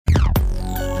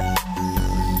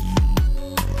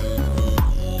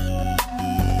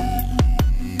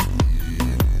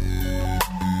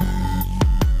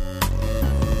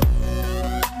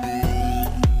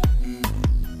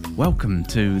Welcome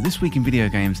to This Week in Video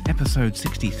Games, episode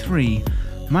 63.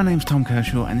 My name's Tom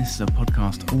Kershaw and this is a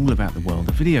podcast all about the world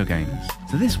of video games.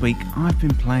 So this week I've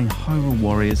been playing Hyrule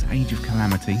Warriors Age of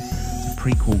Calamity, the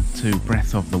prequel to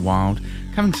Breath of the Wild,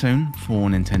 coming soon for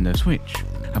Nintendo Switch.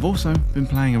 I've also been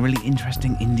playing a really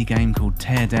interesting indie game called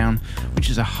Teardown,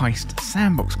 which is a heist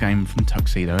sandbox game from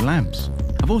Tuxedo Labs.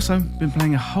 I've also been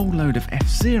playing a whole load of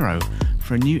F-Zero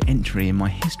for a new entry in my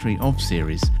History of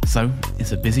series. So,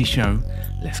 it's a busy show,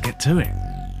 let's get to it.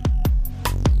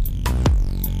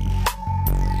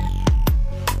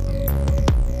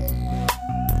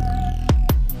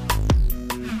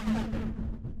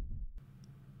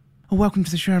 Well, welcome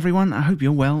to the show everyone, I hope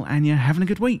you're well and you're having a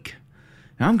good week.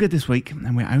 Now, I'm good this week,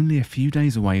 and we're only a few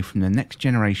days away from the next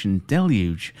generation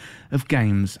deluge of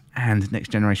games and next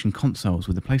generation consoles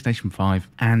with the PlayStation 5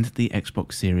 and the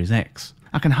Xbox Series X.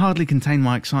 I can hardly contain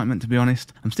my excitement, to be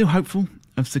honest. I'm still hopeful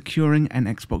of securing an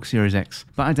Xbox Series X,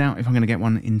 but I doubt if I'm going to get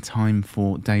one in time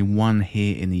for day one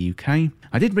here in the UK.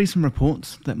 I did read some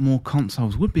reports that more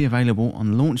consoles would be available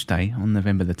on launch day on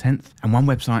November the 10th, and one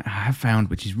website I have found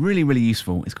which is really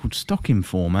useful is called Stock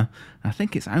Informer. I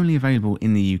think it's only available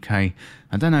in the UK.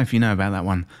 I don't know if you know about that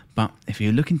one, but if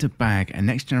you're looking to bag a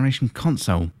next generation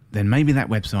console, then maybe that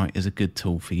website is a good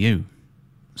tool for you.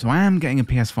 So I am getting a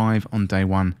PS5 on day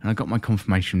one, and I got my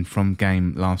confirmation from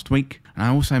Game last week. And I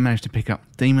also managed to pick up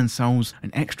Demon's Souls,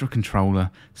 an extra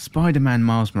controller, Spider-Man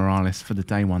Miles Morales for the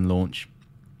day one launch.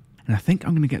 And I think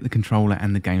I'm going to get the controller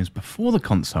and the games before the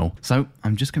console, so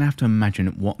I'm just going to have to imagine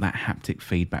what that haptic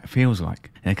feedback feels like.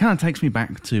 And it kind of takes me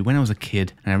back to when I was a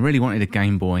kid and I really wanted a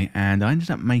Game Boy, and I ended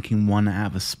up making one out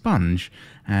of a sponge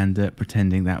and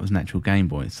pretending that was an actual Game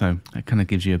Boy. So that kind of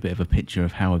gives you a bit of a picture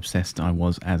of how obsessed I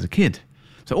was as a kid.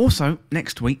 So also,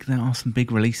 next week there are some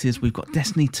big releases. We've got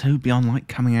Destiny 2 Beyond Light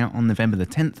coming out on November the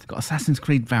 10th. Got Assassin's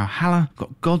Creed Valhalla, got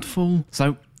Godfall.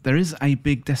 So there is a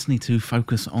big Destiny 2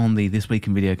 focus on the This Week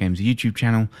in Video Games YouTube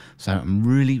channel. So I'm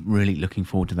really looking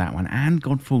forward to that one. And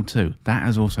Godfall 2. That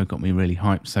has also got me really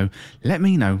hyped. So let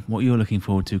me know what you're looking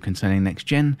forward to concerning next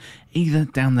gen, either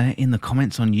down there in the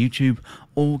comments on YouTube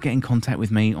or get in contact with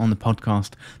me on the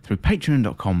podcast through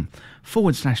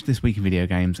patreon.com/This Week in Video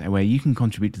Games, where you can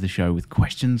contribute to the show with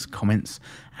questions, comments,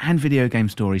 and video game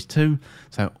stories too.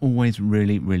 So always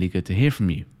really good to hear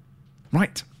from you.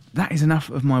 Right, that is enough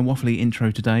of my waffly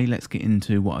intro today. Let's get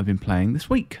into what I've been playing this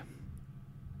week.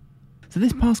 So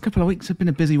this past couple of weeks have been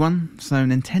a busy one. So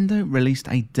Nintendo released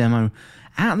a demo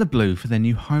out of the blue for their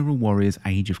new Hyrule Warriors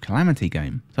Age of Calamity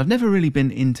game. So I've never really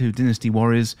been into Dynasty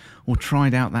Warriors or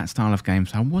tried out that style of game,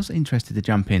 so I was interested to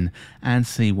jump in and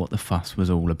see what the fuss was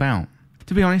all about.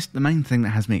 To be honest, the main thing that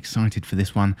has me excited for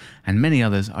this one, and many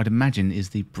others I'd imagine, is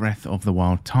the Breath of the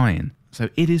Wild tie-in. So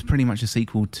it is pretty much a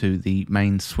sequel to the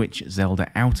main Switch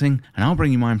Zelda outing, and I'll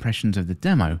bring you my impressions of the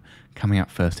demo coming up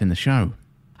first in the show.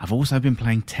 I've also been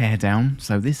playing Teardown,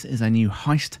 so this is a new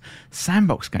heist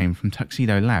sandbox game from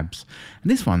Tuxedo Labs. And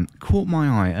this one caught my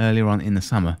eye earlier on in the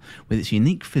summer with its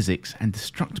unique physics and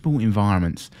destructible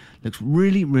environments. Looks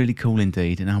really cool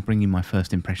indeed, and I'll bring you my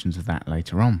first impressions of that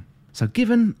later on. So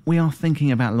given we are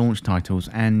thinking about launch titles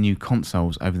and new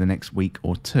consoles over the next week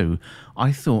or two,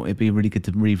 I thought it'd be really good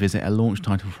to revisit a launch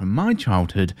title from my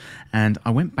childhood, and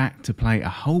I went back to play a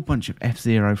whole bunch of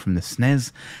F-Zero from the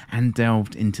SNES and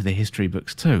delved into the history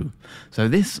books too. So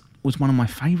this was one of my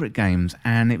favourite games,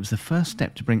 and it was the first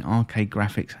step to bring arcade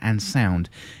graphics and sound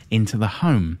into the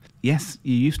home. Yes,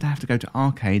 you used to have to go to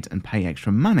arcades and pay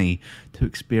extra money to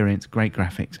experience great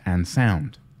graphics and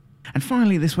sound. And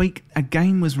finally this week, a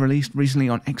game was released recently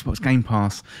on Xbox Game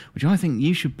Pass, which I think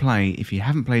you should play if you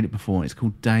haven't played it before. It's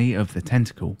called Day of the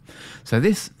Tentacle. So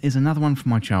this is another one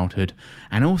from my childhood,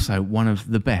 and also one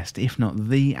of the best, if not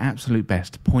the absolute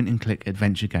best, point-and-click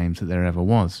adventure games that there ever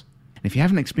was. And if you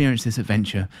haven't experienced this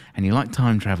adventure and you like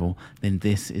time travel, then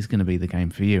this is going to be the game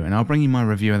for you. And I'll bring you my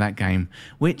review of that game,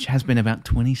 which has been about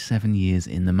 27 years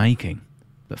in the making.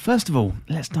 But first of all,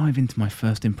 let's dive into my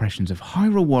first impressions of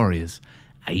Hyrule Warriors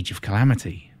Age of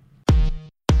Calamity.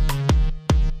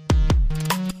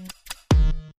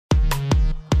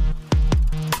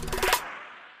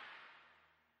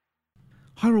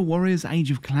 Hyrule Warriors Age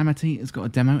of Calamity has got a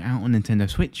demo out on Nintendo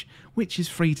Switch, which is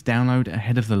free to download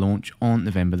ahead of the launch on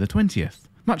November the 20th.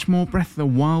 Much more Breath of the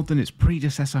Wild than its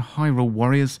predecessor Hyrule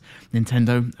Warriors,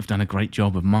 Nintendo have done a great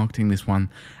job of marketing this one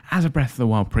as a Breath of the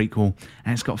Wild prequel,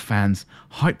 and it's got fans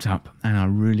hyped up, and I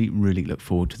really look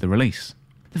forward to the release.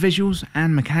 The visuals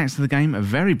and mechanics of the game are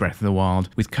very Breath of the Wild,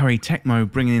 with Koei Tecmo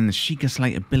bringing in the Sheikah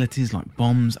Slate abilities like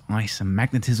bombs, ice and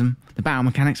magnetism. The battle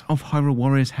mechanics of Hyrule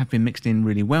Warriors have been mixed in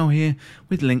really well here,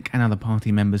 with Link and other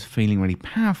party members feeling really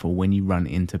powerful when you run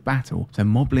into battle. So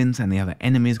moblins and the other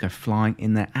enemies go flying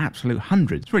in their absolute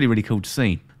hundreds. It's really cool to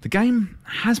see. The game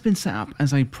has been set up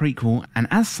as a prequel, and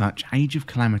as such, Age of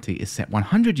Calamity is set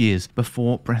 100 years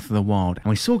before Breath of the Wild,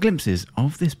 and we saw glimpses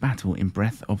of this battle in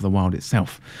Breath of the Wild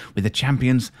itself, with the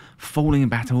champions falling in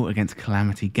battle against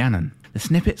Calamity Ganon. The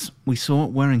snippets we saw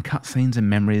were in cutscenes and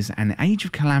memories, and Age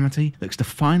of Calamity looks to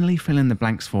finally fill in the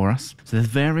blanks for us. So there's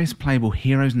various playable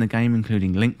heroes in the game,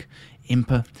 including Link,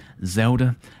 Impa,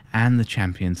 Zelda, and the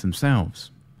champions themselves.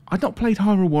 I'd not played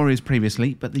Hyrule Warriors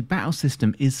previously, but the battle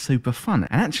system is super fun,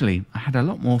 and actually I had a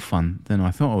lot more fun than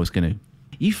I thought I was going to.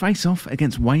 You face off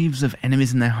against waves of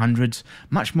enemies in their hundreds,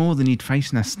 much more than you'd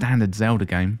face in a standard Zelda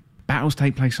game. Battles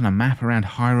take place on a map around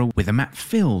Hyrule, with a map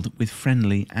filled with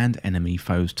friendly and enemy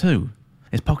foes too.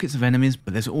 There's pockets of enemies,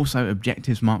 but there's also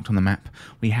objectives marked on the map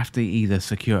where you have to either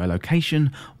secure a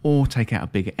location or take out a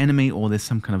bigger enemy, or there's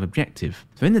some kind of objective.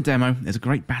 So in the demo, there's a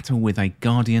great battle with a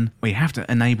Guardian where you have to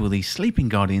enable these sleeping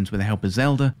Guardians with the help of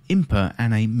Zelda, Impa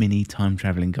and a mini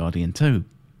time-travelling Guardian too.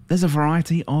 There's a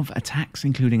variety of attacks,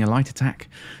 including a light attack,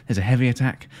 there's a heavy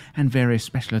attack, and various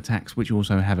special attacks which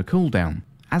also have a cooldown.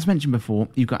 As mentioned before,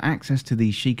 you've got access to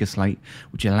the Sheikah Slate,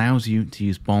 which allows you to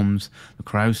use bombs, the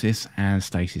Cryosis and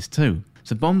Stasis too.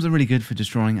 So bombs are really good for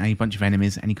destroying a bunch of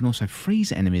enemies, and you can also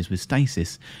freeze enemies with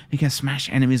stasis. You can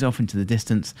smash enemies off into the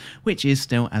distance, which is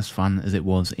still as fun as it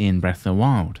was in Breath of the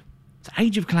Wild. So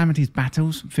Age of Calamity's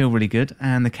battles feel really good,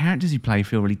 and the characters you play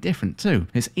feel really different too.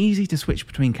 It's easy to switch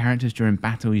between characters during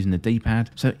battle using the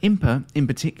D-pad, so Impa in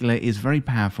particular is very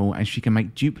powerful as she can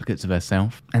make duplicates of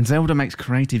herself, and Zelda makes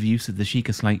creative use of the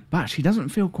Sheikah Slate, but she doesn't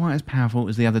feel quite as powerful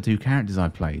as the other two characters I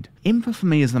played. Impa for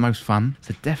me is the most fun,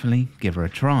 so definitely give her a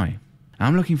try.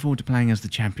 I'm looking forward to playing as the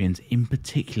champions, in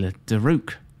particular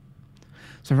Daruk.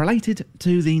 So related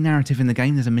to the narrative in the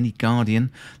game, there's a mini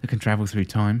Guardian that can travel through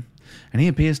time, and he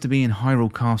appears to be in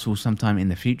Hyrule Castle sometime in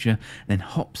the future, and then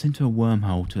hops into a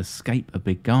wormhole to escape a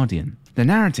big Guardian. The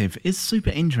narrative is super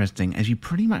interesting, as you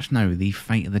pretty much know the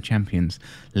fate of the champions,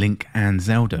 Link and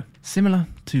Zelda. Similar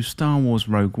to Star Wars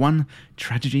Rogue One,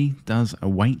 tragedy does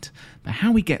await, but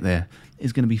how we get there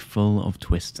is going to be full of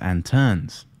twists and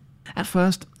turns. At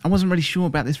first, I wasn't really sure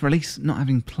about this release, not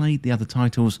having played the other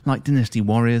titles like Dynasty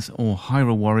Warriors or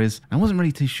Hyrule Warriors. I wasn't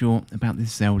really too sure about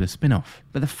this Zelda spin-off.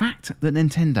 But the fact that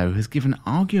Nintendo has given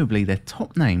arguably their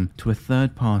top name to a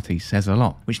third party says a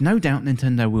lot, which no doubt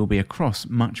Nintendo will be across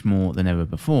much more than ever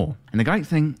before. And the great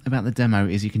thing about the demo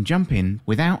is you can jump in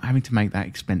without having to make that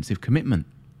expensive commitment.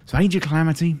 So Age of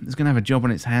Calamity is going to have a job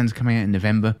on its hands coming out in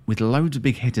November, with loads of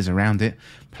big hitters around it,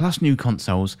 plus new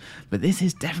consoles, but this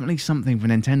is definitely something for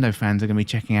Nintendo fans are going to be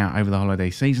checking out over the holiday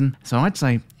season. So I'd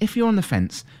say, if you're on the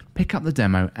fence, pick up the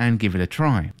demo and give it a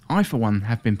try. I for one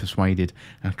have been persuaded,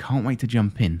 and I can't wait to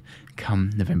jump in come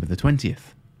November the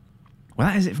 20th. Well,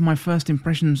 that is it for my first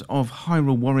impressions of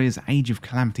Hyrule Warriors Age of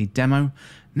Calamity demo.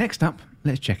 Next up,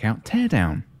 let's check out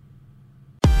Teardown.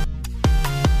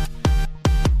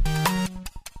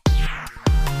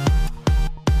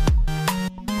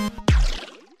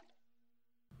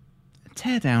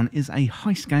 Teardown is a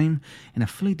heist game in a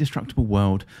fully destructible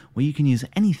world where you can use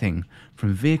anything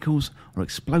from vehicles or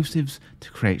explosives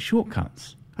to create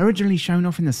shortcuts. Originally shown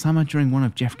off in the summer during one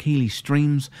of Jeff Keighley's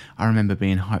streams, I remember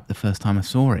being hyped the first time I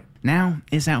saw it. Now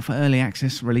it's out for early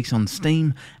access release on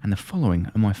Steam, and the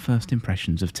following are my first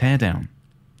impressions of Teardown.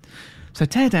 So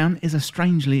Teardown is a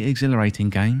strangely exhilarating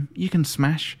game. You can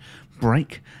smash,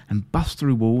 break and bust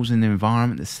through walls in an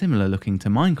environment that's similar looking to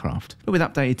Minecraft, but with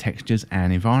updated textures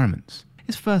and environments.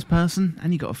 It's first person,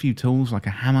 and you've got a few tools like a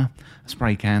hammer, a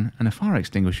spray can and a fire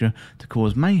extinguisher to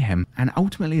cause mayhem and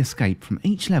ultimately escape from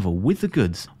each level with the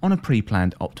goods on a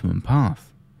pre-planned optimum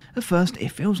path. At first it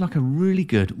feels like a really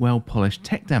good, well-polished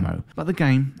tech demo, but the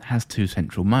game has two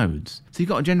central modes. So you've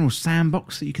got a general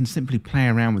sandbox that you can simply play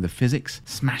around with the physics,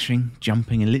 smashing,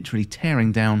 jumping and literally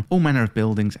tearing down all manner of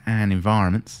buildings and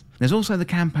environments. There's also the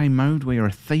campaign mode where you're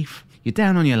a thief, you're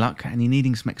down on your luck and you're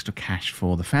needing some extra cash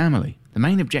for the family. The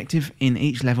main objective in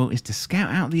each level is to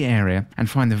scout out the area and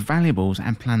find the valuables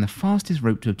and plan the fastest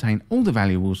route to obtain all the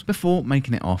valuables before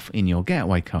making it off in your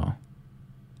getaway car.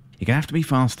 You're going to have to be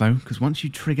fast though, because once you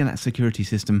trigger that security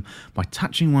system by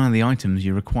touching one of the items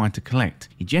you're required to collect,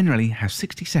 you generally have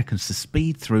 60 seconds to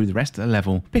speed through the rest of the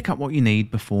level, pick up what you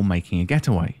need before making a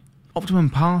getaway. Optimum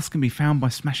paths can be found by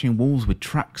smashing walls with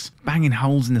trucks, banging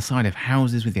holes in the side of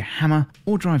houses with your hammer,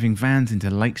 or driving vans into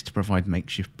lakes to provide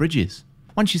makeshift bridges.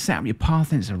 Once you set up your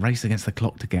path, then it's a race against the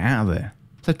clock to get out of there.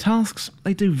 So tasks,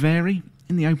 they do vary.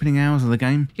 In the opening hours of the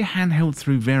game, you're handheld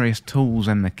through various tools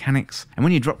and mechanics, and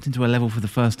when you're dropped into a level for the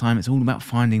first time, it's all about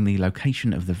finding the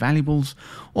location of the valuables,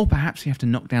 or perhaps you have to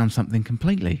knock down something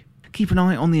completely. Keep an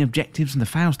eye on the objectives and the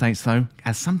fail states though,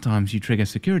 as sometimes you trigger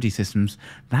security systems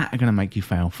that are going to make you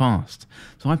fail fast.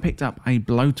 So I picked up a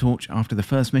blowtorch after the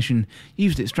first mission,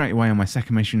 used it straight away on my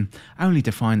second mission, only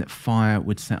to find that fire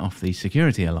would set off the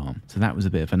security alarm, so that was a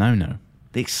bit of a no-no.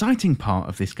 The exciting part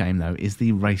of this game though is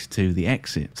the race to the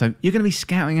exit. So you're going to be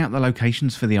scouting out the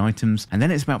locations for the items, and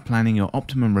then it's about planning your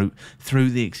optimum route through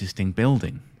the existing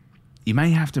building. You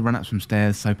may have to run up some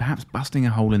stairs, so perhaps busting a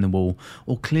hole in the wall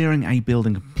or clearing a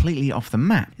building completely off the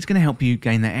map is going to help you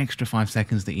gain that extra 5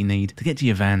 seconds that you need to get to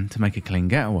your van to make a clean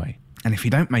getaway. And if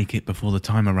you don't make it before the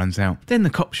timer runs out, then the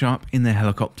cops show up in their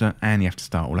helicopter and you have to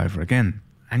start all over again.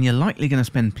 And you're likely going to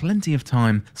spend plenty of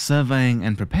time surveying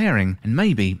and preparing, and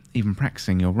maybe even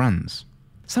practicing your runs.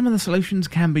 Some of the solutions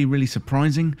can be really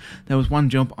surprising. There was one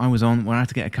job I was on where I had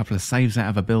to get a couple of saves out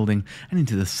of a building and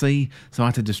into the sea, so I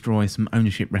had to destroy some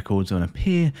ownership records on a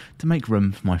pier to make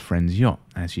room for my friend's yacht,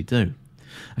 as you do.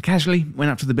 I casually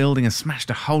went up to the building and smashed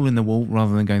a hole in the wall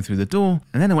rather than going through the door,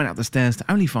 and then I went up the stairs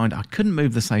to only find I couldn't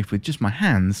move the safe with just my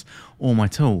hands or my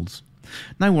tools.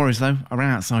 No worries though, I ran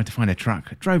outside to find a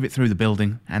truck, drove it through the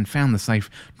building and found the safe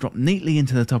dropped neatly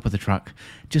into the top of the truck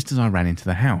just as I ran into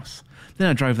the house. Then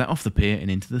I drove that off the pier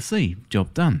and into the sea.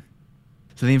 Job done.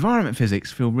 So the environment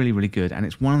physics feel really good, and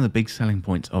it's one of the big selling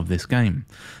points of this game.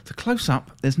 So close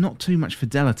up, there's not too much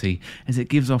fidelity as it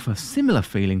gives off a similar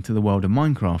feeling to the world of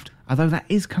Minecraft, although that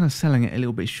is kind of selling it a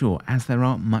little bit short as there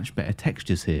are much better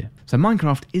textures here. So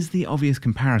Minecraft is the obvious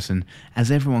comparison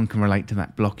as everyone can relate to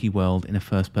that blocky world in a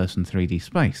first-person 3D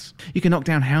space. You can knock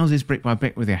down houses brick by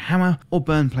brick with your hammer or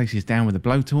burn places down with a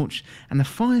blowtorch, and the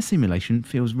fire simulation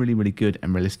feels really good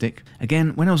and realistic.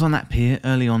 Again, when I was on that pier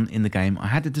early on in the game, I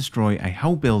had to destroy a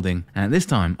whole building, and at this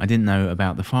time I didn't know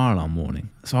about the fire alarm warning.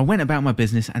 So I went about my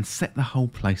business and set the whole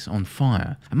place on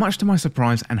fire. And much to my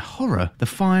surprise and horror, the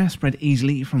fire spread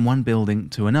easily from one building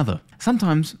to another.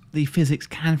 Sometimes the physics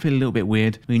can feel a little bit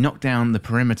weird when you knock down the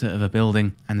perimeter of a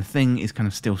building and the thing is kind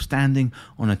of still standing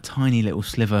on a tiny little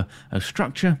sliver of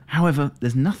structure. However,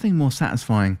 there's nothing more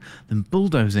satisfying than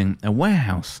bulldozing a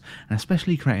warehouse and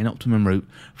especially creating an optimum route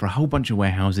for a whole bunch of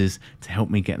warehouses to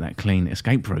help me get that clean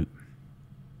escape route.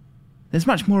 There's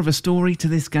much more of a story to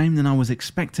this game than I was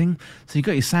expecting, so you've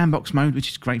got your sandbox mode, which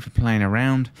is great for playing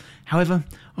around. However,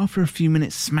 after a few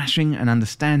minutes smashing and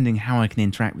understanding how I can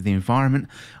interact with the environment,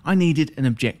 I needed an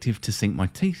objective to sink my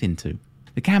teeth into.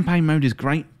 The campaign mode is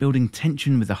great, building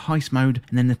tension with the heist mode,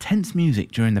 and then the tense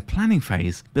music during the planning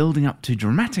phase, building up to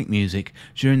dramatic music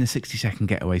during the 60-second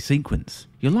getaway sequence.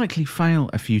 You'll likely fail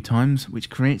a few times, which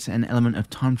creates an element of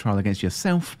time trial against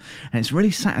yourself, and it's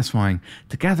really satisfying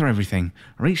to gather everything,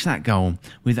 reach that goal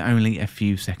with only a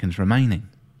few seconds remaining.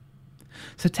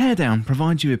 So Teardown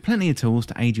provides you with plenty of tools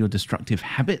to aid your destructive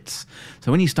habits.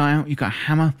 So when you start out, you've got a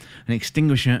hammer, an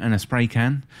extinguisher and a spray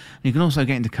can. You can also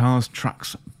get into cars,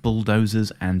 trucks,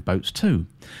 bulldozers and boats too.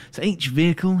 So each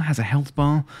vehicle has a health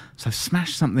bar, so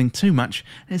smash something too much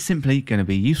and it's simply going to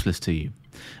be useless to you.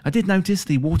 I did notice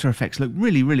the water effects look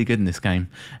really good in this game.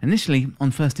 Initially,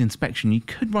 on first inspection, you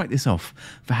could write this off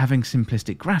for having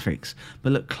simplistic graphics,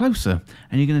 but look closer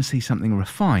and you're going to see something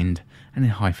refined and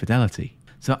in high fidelity.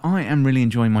 So I am really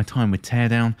enjoying my time with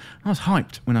Teardown. I was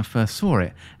hyped when I first saw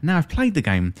it, and now I've played the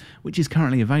game, which is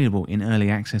currently available in early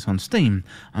access on Steam.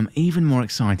 I'm even more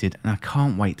excited and I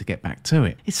can't wait to get back to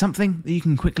it. It's something that you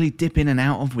can quickly dip in and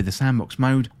out of with the sandbox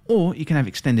mode, or you can have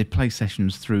extended play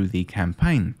sessions through the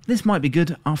campaign. This might be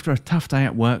good after a tough day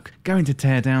at work, go into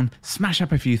Teardown, smash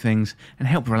up a few things and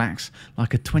help relax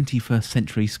like a 21st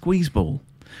century squeeze ball.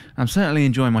 I'm certainly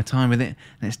enjoying my time with it,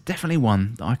 and it's definitely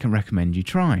one that I can recommend you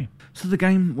try. So the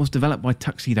game was developed by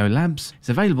Tuxedo Labs, it's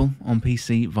available on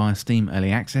PC via Steam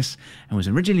Early Access, and was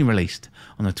originally released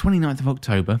on the 29th of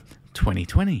October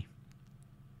 2020.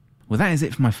 Well, that is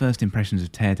it for my first impressions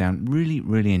of Teardown.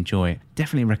 Really enjoy it.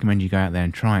 Definitely recommend you go out there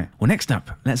and try it. Well, next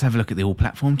up, let's have a look at the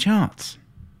all-platform charts.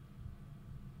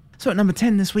 So at number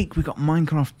 10 this week, we've got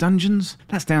Minecraft Dungeons.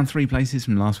 That's down 3 places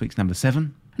from last week's number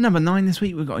 7. At number 9 this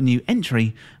week, we've got a new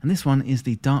entry, and this one is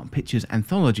the Dark Pictures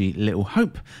anthology Little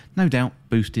Hope, no doubt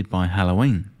boosted by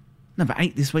Halloween. Number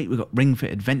 8 this week, we've got Ring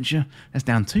Fit Adventure. That's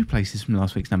down 2 places from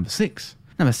last week's number 6.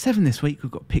 Number 7 this week,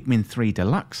 we've got Pikmin 3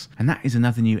 Deluxe, and that is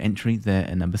another new entry there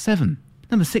at number 7.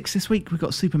 Number 6 this week, we've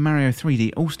got Super Mario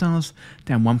 3D All-Stars,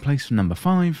 down 1 place from number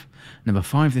 5. Number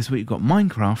 5 this week, we've got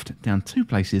Minecraft, down 2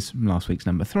 places from last week's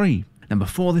number 3. Number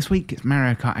 4 this week is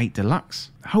Mario Kart 8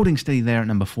 Deluxe, holding steady there at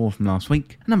number 4 from last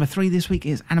week. Number 3 this week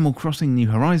is Animal Crossing New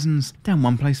Horizons, down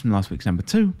 1 place from last week's number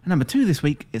 2. And number 2 this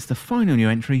week is the final new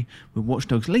entry with Watch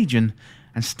Dogs Legion,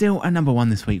 and still at number 1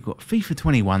 this week we've got FIFA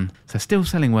 21, so still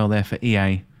selling well there for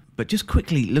EA. But just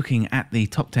quickly looking at the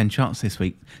top 10 charts this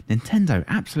week, Nintendo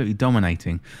absolutely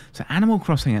dominating. So Animal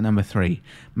Crossing at number 3,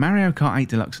 Mario Kart 8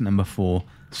 Deluxe at number 4,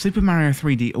 Super Mario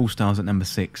 3D All-Stars at number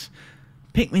 6,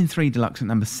 Pikmin 3 Deluxe at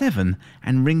number 7,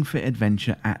 and Ring Fit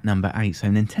Adventure at number 8. So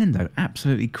Nintendo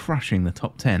absolutely crushing the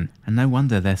top 10, and no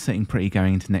wonder they're sitting pretty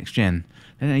going into next gen.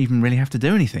 They don't even really have to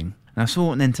do anything. And I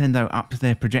saw Nintendo up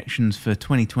their projections for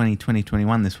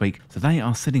 2020-2021 this week, so they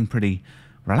are sitting pretty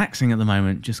relaxing at the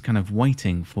moment, just kind of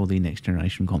waiting for the next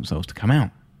generation consoles to come out.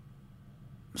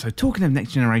 So talking of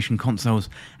next generation consoles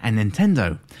and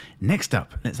Nintendo, next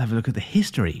up, let's have a look at the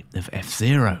history of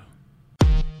F-Zero.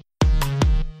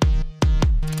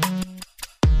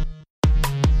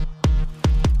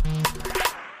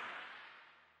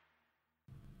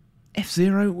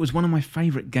 F-Zero was one of my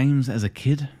favourite games as a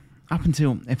kid. Up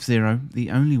until F-Zero,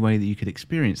 the only way that you could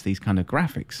experience these kind of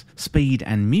graphics, speed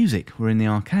and music were in the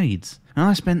arcades. And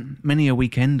I spent many a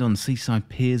weekend on seaside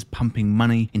piers pumping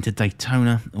money into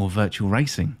Daytona or virtual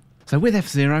racing. So with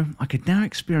F-Zero, I could now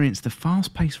experience the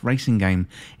fast-paced racing game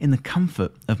in the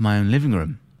comfort of my own living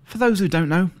room. For those who don't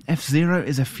know, F-Zero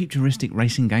is a futuristic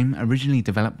racing game originally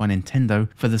developed by Nintendo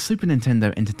for the Super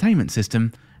Nintendo Entertainment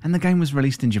System, and the game was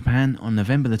released in Japan on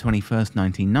November the 21st,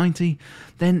 1990,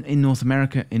 then in North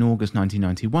America in August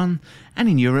 1991, and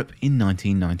in Europe in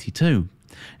 1992.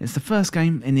 It's the first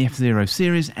game in the F-Zero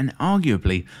series and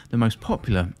arguably the most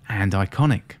popular and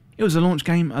iconic. It was a launch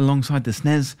game alongside the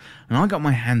SNES, and I got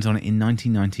my hands on it in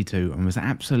 1992 and was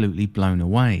absolutely blown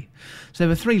away. So there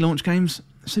were 3 launch games: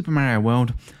 Super Mario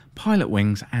World, Pilot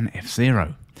Wings and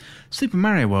F-Zero. Super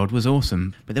Mario World was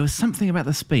awesome, but there was something about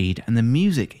the speed and the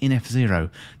music in F-Zero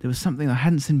that was something I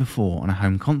hadn't seen before on a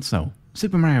home console.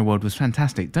 Super Mario World was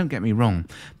fantastic, don't get me wrong,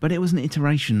 but it was an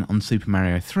iteration on Super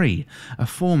Mario 3, a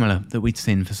formula that we'd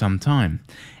seen for some time.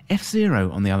 F-Zero,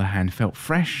 on the other hand, felt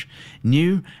fresh,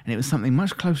 new, and it was something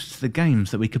much closer to the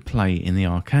games that we could play in the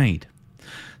arcade.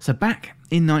 So back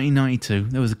in 1992,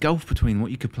 there was a gulf between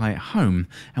what you could play at home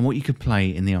and what you could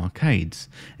play in the arcades.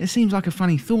 It seems like a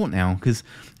funny thought now, because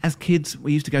as kids,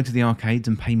 we used to go to the arcades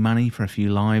and pay money for a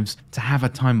few lives to have a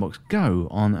time box go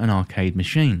on an arcade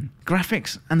machine.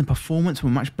 Graphics and the performance were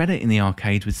much better in the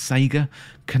arcades with Sega,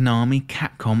 Konami,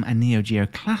 Capcom and Neo Geo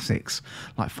classics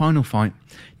like Final Fight,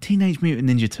 Teenage Mutant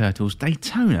Ninja Turtles,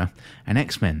 Daytona and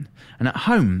X-Men. And at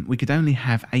home, we could only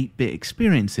have 8-bit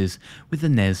experiences with the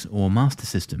NES or Master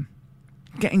System.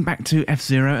 Getting back to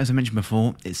F-Zero, as I mentioned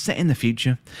before, it's set in the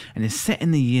future, and it's set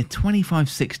in the year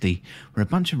 2560, where a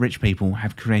bunch of rich people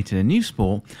have created a new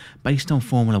sport based on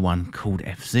Formula 1 called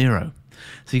F-Zero.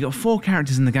 So you've got 4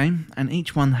 characters in the game, and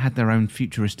each one had their own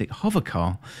futuristic hover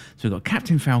car. So we've got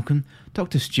Captain Falcon,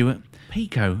 Dr. Stewart,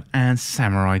 Pico, and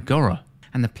Samurai Goro.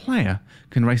 And the player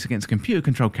can race against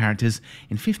computer-controlled characters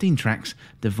in 15 tracks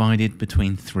divided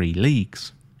between 3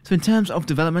 leagues. So in terms of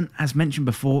development, as mentioned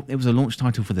before, it was a launch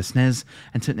title for the SNES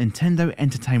and took Nintendo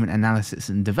Entertainment Analysis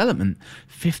and Development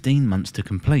 15 months to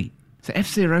complete. So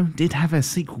F-Zero did have a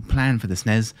sequel plan for the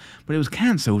SNES, but it was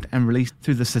cancelled and released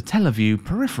through the Satellaview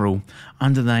peripheral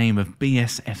under the name of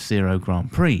BS F-Zero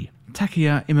Grand Prix.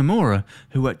 Takuya Imamura,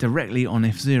 who worked directly on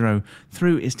F-Zero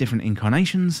through its different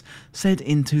incarnations, said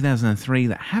in 2003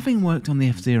 that having worked on the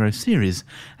F-Zero series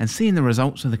and seeing the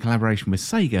results of the collaboration with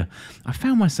Sega, I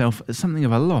found myself at something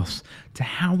of a loss to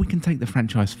how we can take the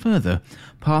franchise further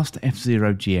past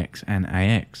F-Zero GX and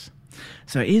AX.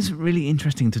 So it is really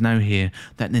interesting to know here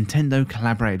that Nintendo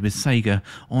collaborated with Sega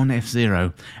on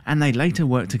F-Zero, and they later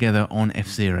worked together on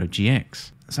F-Zero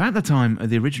GX. So at the time of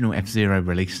the original F-Zero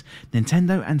release,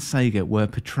 Nintendo and Sega were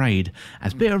portrayed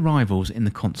as bitter rivals in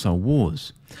the console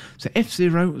wars. So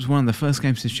F-Zero was one of the first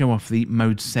games to show off the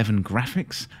Mode 7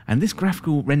 graphics, and this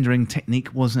graphical rendering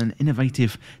technique was an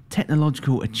innovative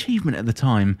technological achievement at the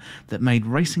time that made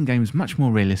racing games much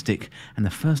more realistic, and the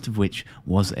first of which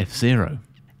was F-Zero.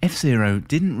 F-Zero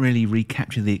didn't really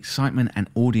recapture the excitement and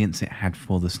audience it had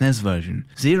for the SNES version.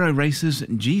 Zero Racers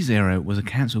G-Zero was a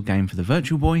cancelled game for the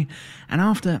Virtual Boy, and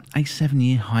after a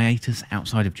 7-year hiatus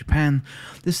outside of Japan,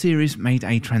 the series made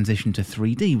a transition to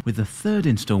 3D with the third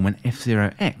installment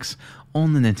F-Zero X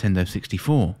on the Nintendo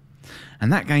 64.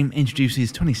 And that game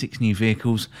introduces 26 new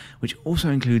vehicles, which also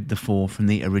include the 4 from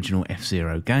the original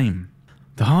F-Zero game.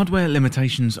 The hardware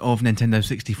limitations of Nintendo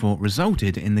 64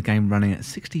 resulted in the game running at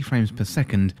 60 frames per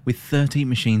second with 30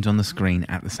 machines on the screen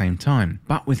at the same time,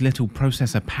 but with little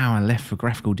processor power left for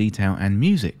graphical detail and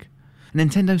music. A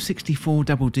Nintendo 64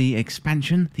 Double D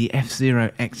expansion, the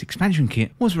F-Zero X expansion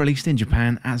kit, was released in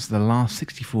Japan as the last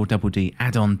 64 Double D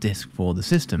add-on disc for the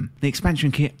system. The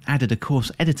expansion kit added a course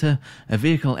editor, a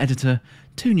vehicle editor,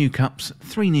 2 new cups,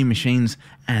 3 new machines,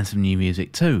 and some new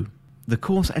music too. The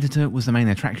course editor was the main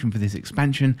attraction for this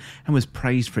expansion and was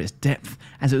praised for its depth,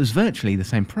 as it was virtually the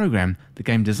same program the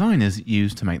game designers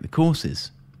used to make the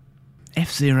courses.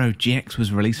 F-Zero GX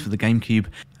was released for the GameCube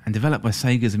and developed by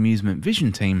Sega's Amusement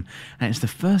Vision team, and it's the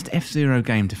first F-Zero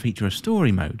game to feature a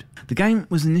story mode. The game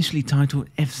was initially titled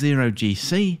F-Zero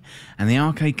GC, and the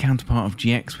arcade counterpart of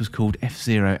GX was called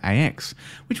F-Zero AX,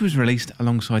 which was released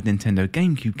alongside Nintendo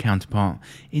GameCube counterpart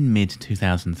in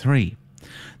mid-2003.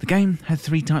 The game had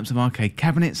 3 types of arcade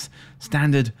cabinets: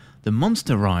 Standard, the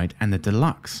Monster Ride, and the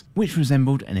Deluxe, which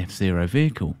resembled an F-Zero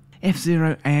vehicle.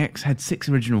 F-Zero AX had 6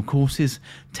 original courses,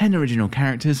 10 original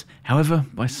characters. However,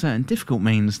 by certain difficult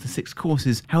means, the 6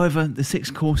 courses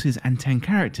and 10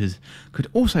 characters could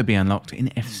also be unlocked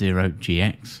in F-Zero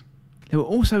GX. There were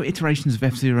also iterations of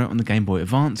F-Zero on the Game Boy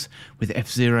Advance, with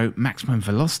F-Zero Maximum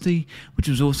Velocity, which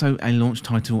was also a launch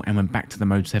title and went back to the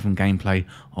Mode 7 gameplay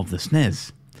of the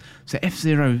SNES. So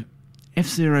F-Zero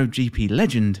GP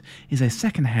Legend is a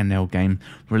second handheld game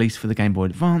released for the Game Boy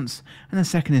Advance, and the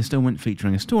second installment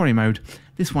featuring a story mode.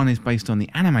 This one is based on the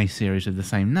anime series of the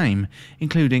same name,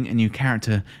 including a new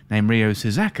character named Ryo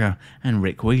Suzaka and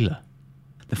Rick Wheeler.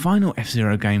 The final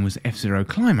F-Zero game was F-Zero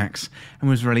Climax and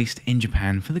was released in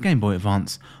Japan for the Game Boy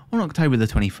Advance on October the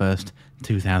 21st,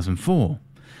 2004.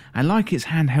 And like its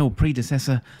handheld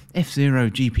predecessor, F-Zero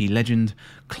GP Legend,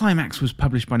 Climax was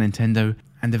published by Nintendo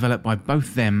and developed by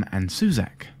both them and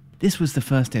Suzak. This was the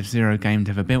first F-Zero game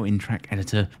to have a built-in track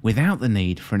editor without the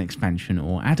need for an expansion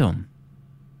or add-on.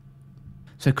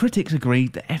 So critics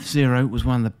agreed that F-Zero was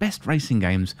one of the best racing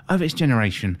games of its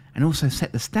generation and also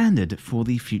set the standard for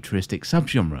the futuristic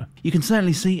subgenre. You can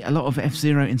certainly see a lot of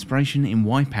F-Zero inspiration in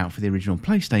Wipeout for the original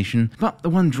PlayStation, but the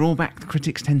one drawback the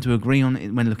critics tend to agree on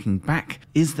when looking back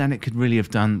is that it could really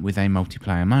have done with a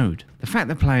multiplayer mode. The fact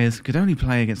that players could only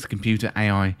play against the computer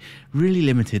AI really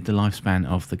limited the lifespan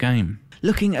of the game.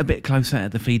 Looking a bit closer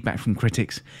at the feedback from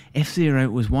critics, F-Zero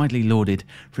was widely lauded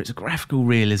for its graphical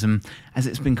realism, as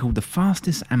it's been called the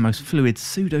fastest and most fluid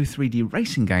pseudo-3D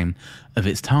racing game of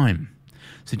its time.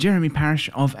 So Jeremy Parish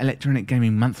of Electronic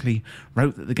Gaming Monthly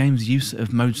wrote that the game's use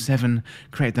of Mode 7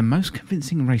 created the most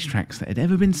convincing racetracks that had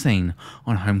ever been seen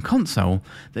on home console,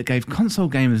 that gave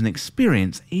console gamers an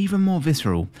experience even more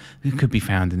visceral than could be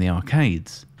found in the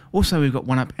arcades. Also, we've got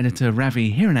one-up editor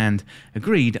Ravi Hiranand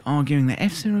agreed, arguing that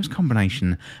F-Zero's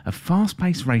combination of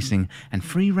fast-paced racing and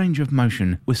free range of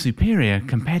motion was superior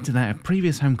compared to that of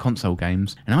previous home console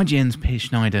games, and IGN's Piers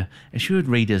Schneider assured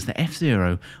readers that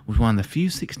F-Zero was one of the few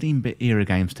 16-bit era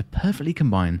games to perfectly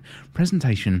combine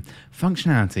presentation,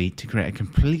 functionality to create a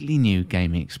completely new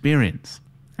gaming experience.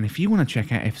 And if you want to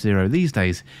check out F-Zero these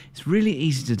days, it's really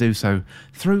easy to do so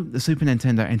through the Super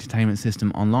Nintendo Entertainment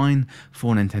System online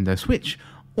for Nintendo Switch,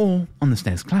 or on the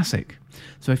SNES Classic.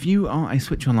 So if you are a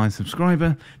Switch Online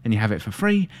subscriber, then you have it for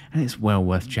free, and it's well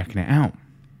worth checking it out.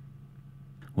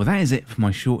 Well, that is it for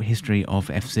my short history of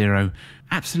F-Zero.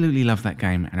 Absolutely love that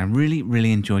game, and I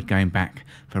really enjoyed going back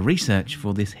for research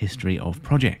for this history of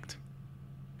project.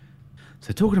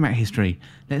 So talking about history,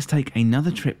 let's take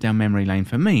another trip down memory lane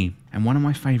for me, and one of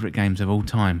my favourite games of all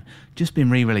time, just been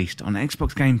re-released on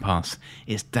Xbox Game Pass.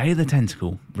 It's Day of the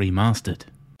Tentacle Remastered.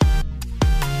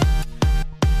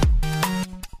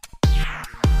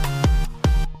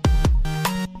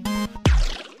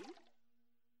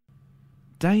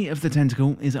 Day of the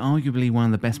Tentacle is arguably one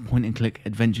of the best point-and-click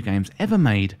adventure games ever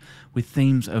made, with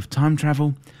themes of time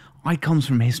travel, icons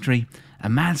from history, a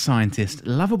mad scientist,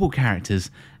 lovable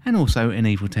characters, and also an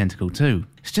evil tentacle too.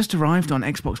 It's just arrived on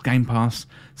Xbox Game Pass,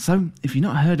 so if you've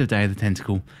not heard of Day of the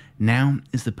Tentacle, now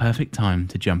is the perfect time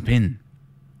to jump in.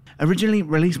 Originally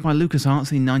released by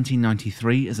LucasArts in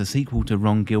 1993 as a sequel to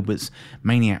Ron Gilbert's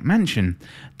Maniac Mansion,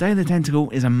 Day of the Tentacle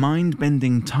is a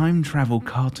mind-bending time travel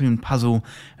cartoon puzzle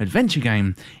adventure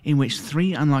game in which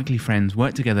 3 unlikely friends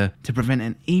work together to prevent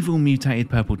an evil mutated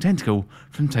purple tentacle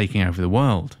from taking over the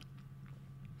world.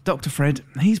 Dr. Fred,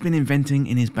 he's been inventing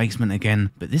in his basement again,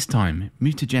 but this time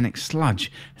mutagenic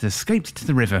sludge has escaped to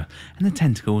the river and the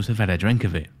tentacles have had a drink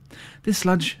of it. This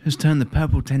sludge has turned the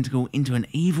purple tentacle into an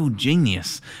evil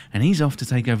genius, and he's off to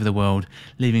take over the world,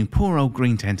 leaving poor old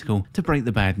green tentacle to break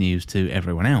the bad news to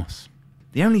everyone else.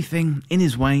 The only thing in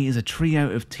his way is a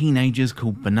trio of teenagers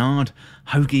called Bernard,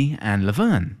 Hoagie and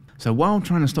Laverne. So while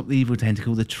trying to stop the evil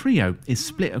tentacle, the trio is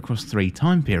split across 3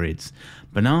 time periods.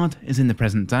 Bernard is in the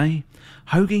present day,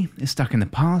 Hoagie is stuck in the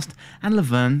past, and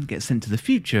Laverne gets sent to the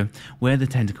future where the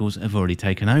tentacles have already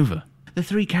taken over. The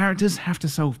three characters have to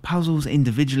solve puzzles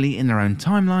individually in their own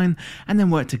timeline and then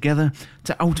work together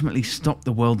to ultimately stop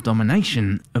the world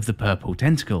domination of the purple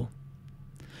tentacle.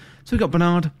 So we've got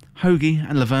Bernard, Hoagie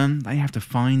and Laverne. They have to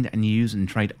find and use and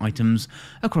trade items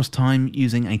across time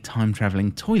using a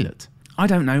time-travelling toilet. I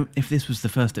don't know if this was the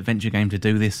first adventure game to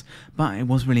do this, but it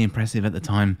was really impressive at the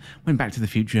time when Back to the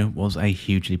Future was a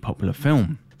hugely popular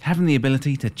film. Having the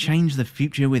ability to change the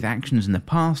future with actions in the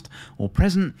past or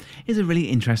present is a really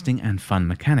interesting and fun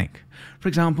mechanic. For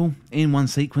example, in one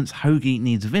sequence Hoagie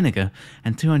needs vinegar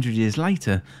and 200 years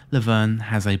later Laverne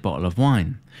has a bottle of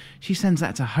wine. She sends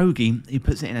that to Hoagie, who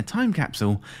puts it in a time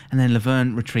capsule, and then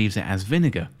Laverne retrieves it as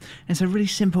vinegar. It's a really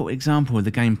simple example of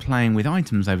the game playing with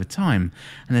items over time,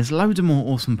 and there's loads of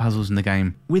more awesome puzzles in the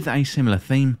game with a similar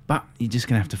theme, but you're just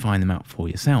going to have to find them out for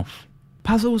yourself.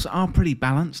 Puzzles are pretty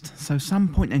balanced, so some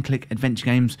point-and-click adventure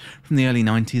games from the early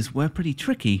 90s were pretty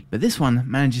tricky, but this one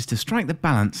manages to strike the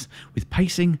balance with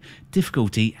pacing,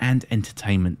 difficulty and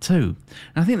entertainment too.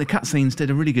 And I think the cutscenes did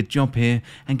a really good job here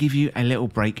and give you a little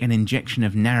break and injection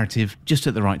of narrative just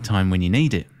at the right time when you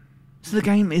need it. So the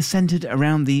game is centred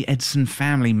around the Edison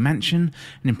family mansion,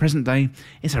 and in present day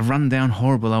it's a rundown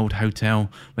horrible old hotel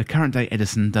where current day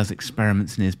Edison does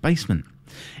experiments in his basement.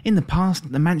 In the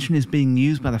past, the mansion is being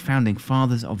used by the founding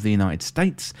fathers of the United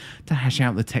States to hash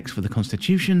out the text for the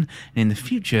Constitution, and in the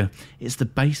future, it's the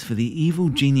base for the evil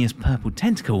genius Purple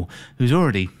Tentacle, who's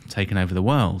already taken over the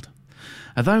world.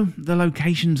 Although the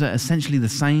locations are essentially the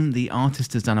same, the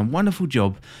artist has done a wonderful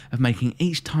job of making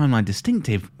each timeline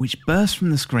distinctive, which bursts from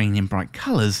the screen in bright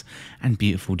colours and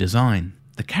beautiful design.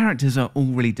 The characters are all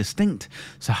really distinct,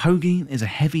 so Hoagie is a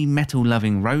heavy metal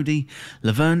loving roadie,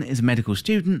 Laverne is a medical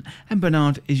student, and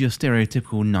Bernard is your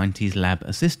stereotypical 90s lab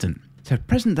assistant. So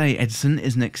present day Edison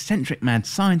is an eccentric mad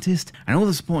scientist, and all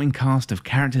the supporting cast of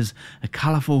characters are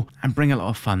colourful and bring a lot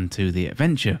of fun to the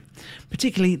adventure.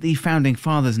 Particularly the founding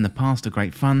fathers in the past are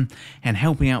great fun, and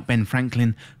helping out Ben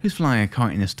Franklin, who's flying a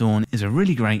kite in a storm, is a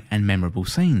really great and memorable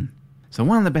scene. So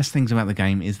one of the best things about the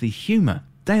game is the humour.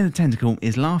 Day of the Tentacle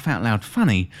is laugh out loud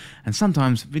funny, and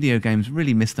sometimes video games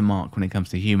really miss the mark when it comes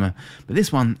to humour, but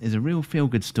this one is a real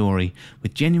feel-good story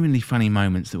with genuinely funny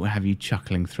moments that will have you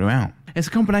chuckling throughout. It's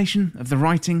a combination of the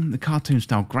writing, the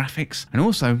cartoon-style graphics, and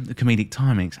also the comedic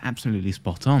timing's absolutely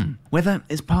spot on. Whether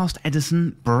it's past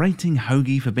Edison berating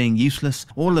Hoagie for being useless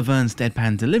or Laverne's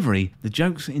deadpan delivery, the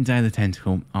jokes in Day of the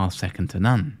Tentacle are second to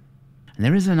none. And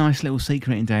there is a nice little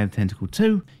secret in Day of the Tentacle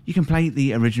 2. You can play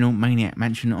the original Maniac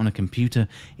Mansion on a computer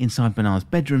inside Bernard's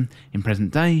bedroom in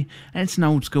present day, and it's an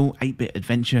old school 8-bit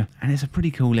adventure, and it's a pretty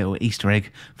cool little Easter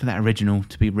egg for that original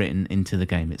to be written into the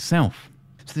game itself.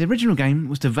 So the original game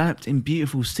was developed in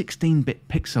beautiful 16-bit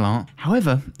pixel art,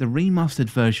 however the remastered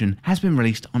version has been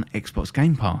released on Xbox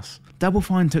Game Pass. Double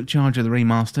Fine took charge of the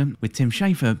remaster, with Tim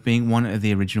Schafer being one of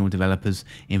the original developers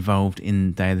involved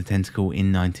in Day of the Tentacle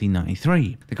in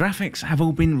 1993. The graphics have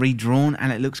all been redrawn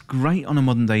and it looks great on a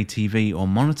modern day TV or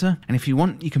monitor, and if you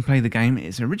want you can play the game in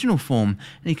its original form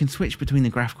and you can switch between the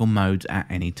graphical modes at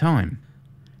any time.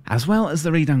 As well as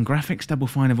the redone graphics, Double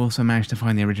Fine have also managed to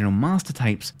find the original master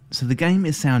tapes, so the game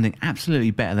is sounding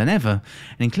absolutely better than ever,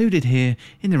 and included here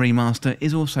in the remaster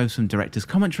is also some director's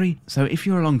commentary, so if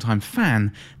you're a long-time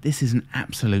fan, this is an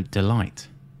absolute delight.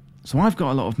 So I've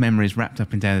got a lot of memories wrapped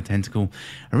up in Day of the Tentacle.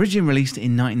 Originally released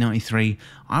in 1993,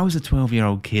 I was a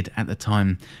 12-year-old kid at the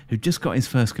time who'd just got his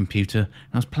first computer,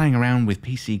 and I was playing around with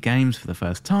PC games for the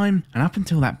first time, and up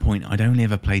until that point I'd only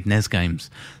ever played NES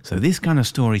games, so this kind of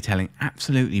storytelling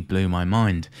absolutely blew my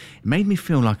mind. It made me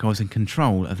feel like I was in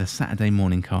control of the Saturday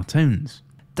morning cartoons.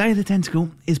 Day of the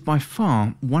Tentacle is by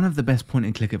far one of the best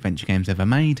point-and-click adventure games ever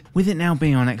made. With it now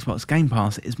being on Xbox Game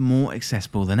Pass, it is more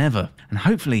accessible than ever, and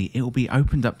hopefully it will be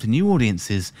opened up to new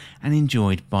audiences and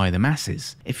enjoyed by the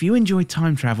masses. If you enjoy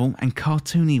time travel and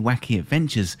cartoony wacky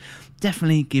adventures,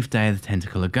 definitely give Day of the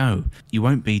Tentacle a go. You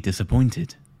won't be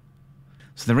disappointed.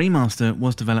 So the remaster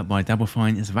was developed by Double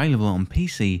Fine, is available on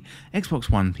PC, Xbox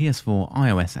One, PS4,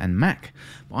 iOS and Mac,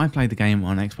 but I played the game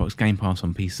on Xbox Game Pass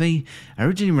on PC,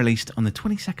 originally released on the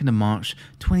 22nd of March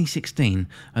 2016,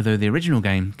 although the original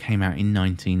game came out in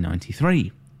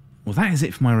 1993. Well, that is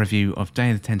it for my review of Day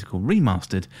of the Tentacle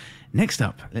Remastered. Next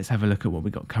up, let's have a look at what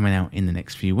we got coming out in the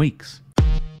next few weeks.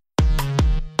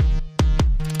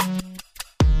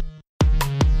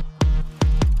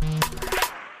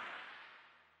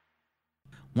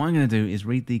 What I'm going to do is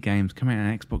read the games coming out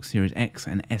on Xbox Series X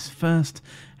and S first,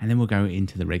 and then we'll go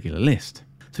into the regular list.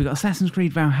 So we've got Assassin's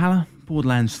Creed Valhalla,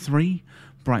 Borderlands 3,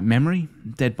 Bright Memory,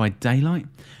 Dead by Daylight,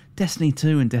 Destiny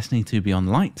 2 and Destiny 2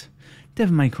 Beyond Light,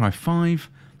 Devil May Cry 5,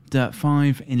 Dirt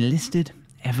 5, Enlisted,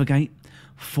 Evergate,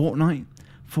 Fortnite,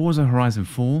 Forza Horizon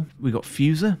 4, we got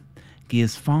Fuser,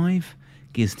 Gears 5,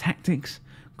 Gears Tactics,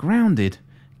 Grounded,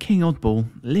 King Oddball,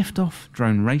 Liftoff,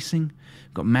 Drone Racing,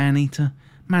 we've got Maneater,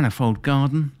 Manifold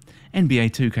Garden,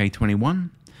 NBA 2K21,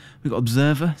 we've got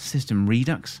Observer, System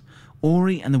Redux,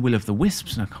 Ori and the Will of the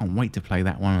Wisps, and I can't wait to play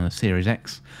that one on the Series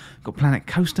X. We've got Planet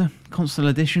Coaster, Console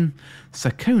Edition,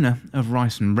 Sakuna of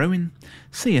Rice and Ruin,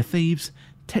 Sea of Thieves,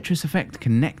 Tetris Effect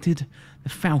Connected, The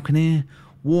Falconeer,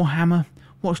 Warhammer,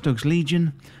 Watch Dogs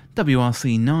Legion,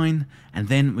 WRC 9, and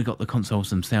then we got the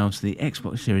consoles themselves, the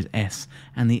Xbox Series S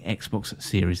and the Xbox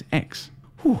Series X.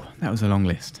 Whew, that was a long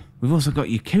list. We've also got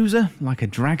Yakuza, Like a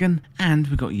Dragon, and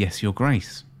we've got Yes Your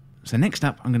Grace. So next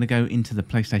up, I'm going to go into the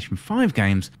PlayStation 5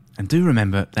 games, and do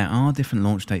remember there are different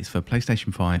launch dates for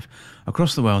PlayStation 5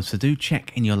 across the world, so do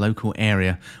check in your local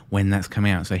area when that's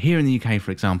coming out. So here in the UK,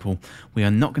 for example, we are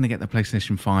not going to get the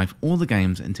PlayStation 5 or the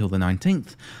games until the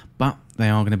 19th, but they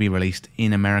are going to be released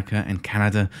in America and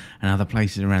Canada and other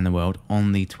places around the world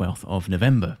on the 12th of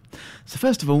November. So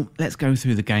first of all, let's go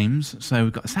through the games. So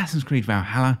we've got Assassin's Creed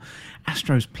Valhalla,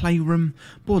 Astro's Playroom,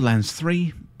 Borderlands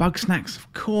 3, Bugsnax,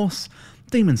 of course,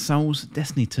 Demon's Souls,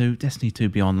 Destiny 2, Destiny 2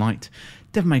 Beyond Light,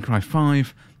 Devil May Cry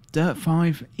 5, Dirt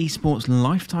 5, Esports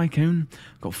Life Tycoon,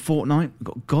 we've got Fortnite, we've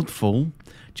got Godfall,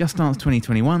 Just Dance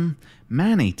 2021,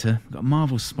 Maneater, we've got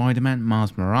Marvel's Spider-Man,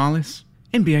 Miles Morales,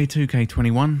 NBA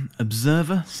 2K21,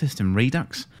 Observer, System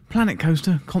Redux, Planet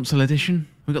Coaster, Console Edition,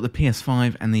 we've got the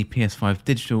PS5 and the PS5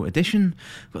 Digital Edition,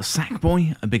 we've got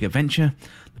Sackboy, A Big Adventure,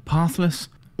 The Pathless,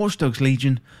 Watch Dogs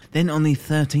Legion. Then on the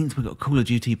 13th we've got Call of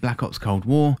Duty Black Ops Cold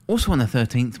War. Also on the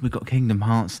 13th we've got Kingdom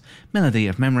Hearts Melody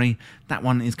of Memory. That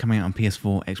one is coming out on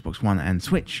PS4, Xbox One and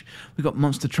Switch. We've got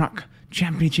Monster Truck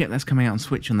Championship, that's coming out on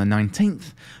Switch on the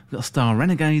 19th. We've got Star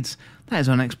Renegades, that is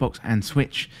on Xbox and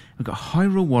Switch. We've got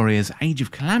Hyrule Warriors Age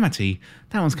of Calamity,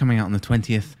 that one's coming out on the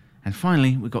 20th. And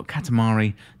finally we've got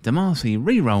Katamari Damacy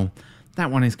Reroll,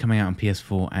 that one is coming out on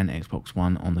PS4 and Xbox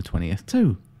One on the 20th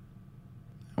too.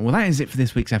 Well, that is it for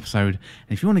this week's episode.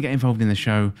 And if you want to get involved in the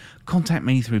show, contact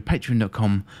me through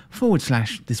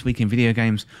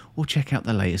patreon.com/thisweekinvideogames or check out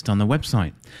the latest on the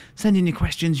website. Send in your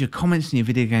questions, your comments and your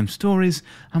video game stories.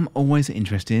 I'm always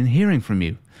interested in hearing from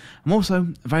you. I'm also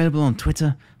available on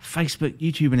Twitter, Facebook,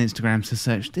 YouTube and Instagram, so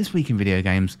search This Week in Video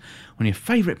Games on your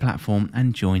favourite platform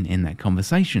and join in that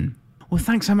conversation. Well,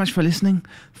 thanks so much for listening.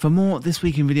 For more This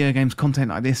Week in Video Games content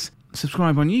like this,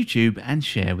 subscribe on YouTube and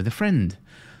share with a friend.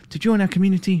 To join our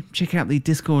community, check out the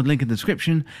Discord link in the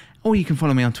description, or you can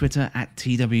follow me on Twitter at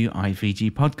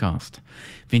TWIVG Podcast.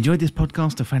 If you enjoyed this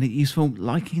podcast or found it useful,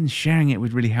 liking and sharing it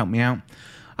would really help me out.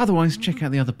 Otherwise, check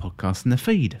out the other podcasts in the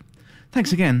feed.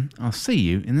 Thanks again. I'll see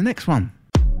you in the next one.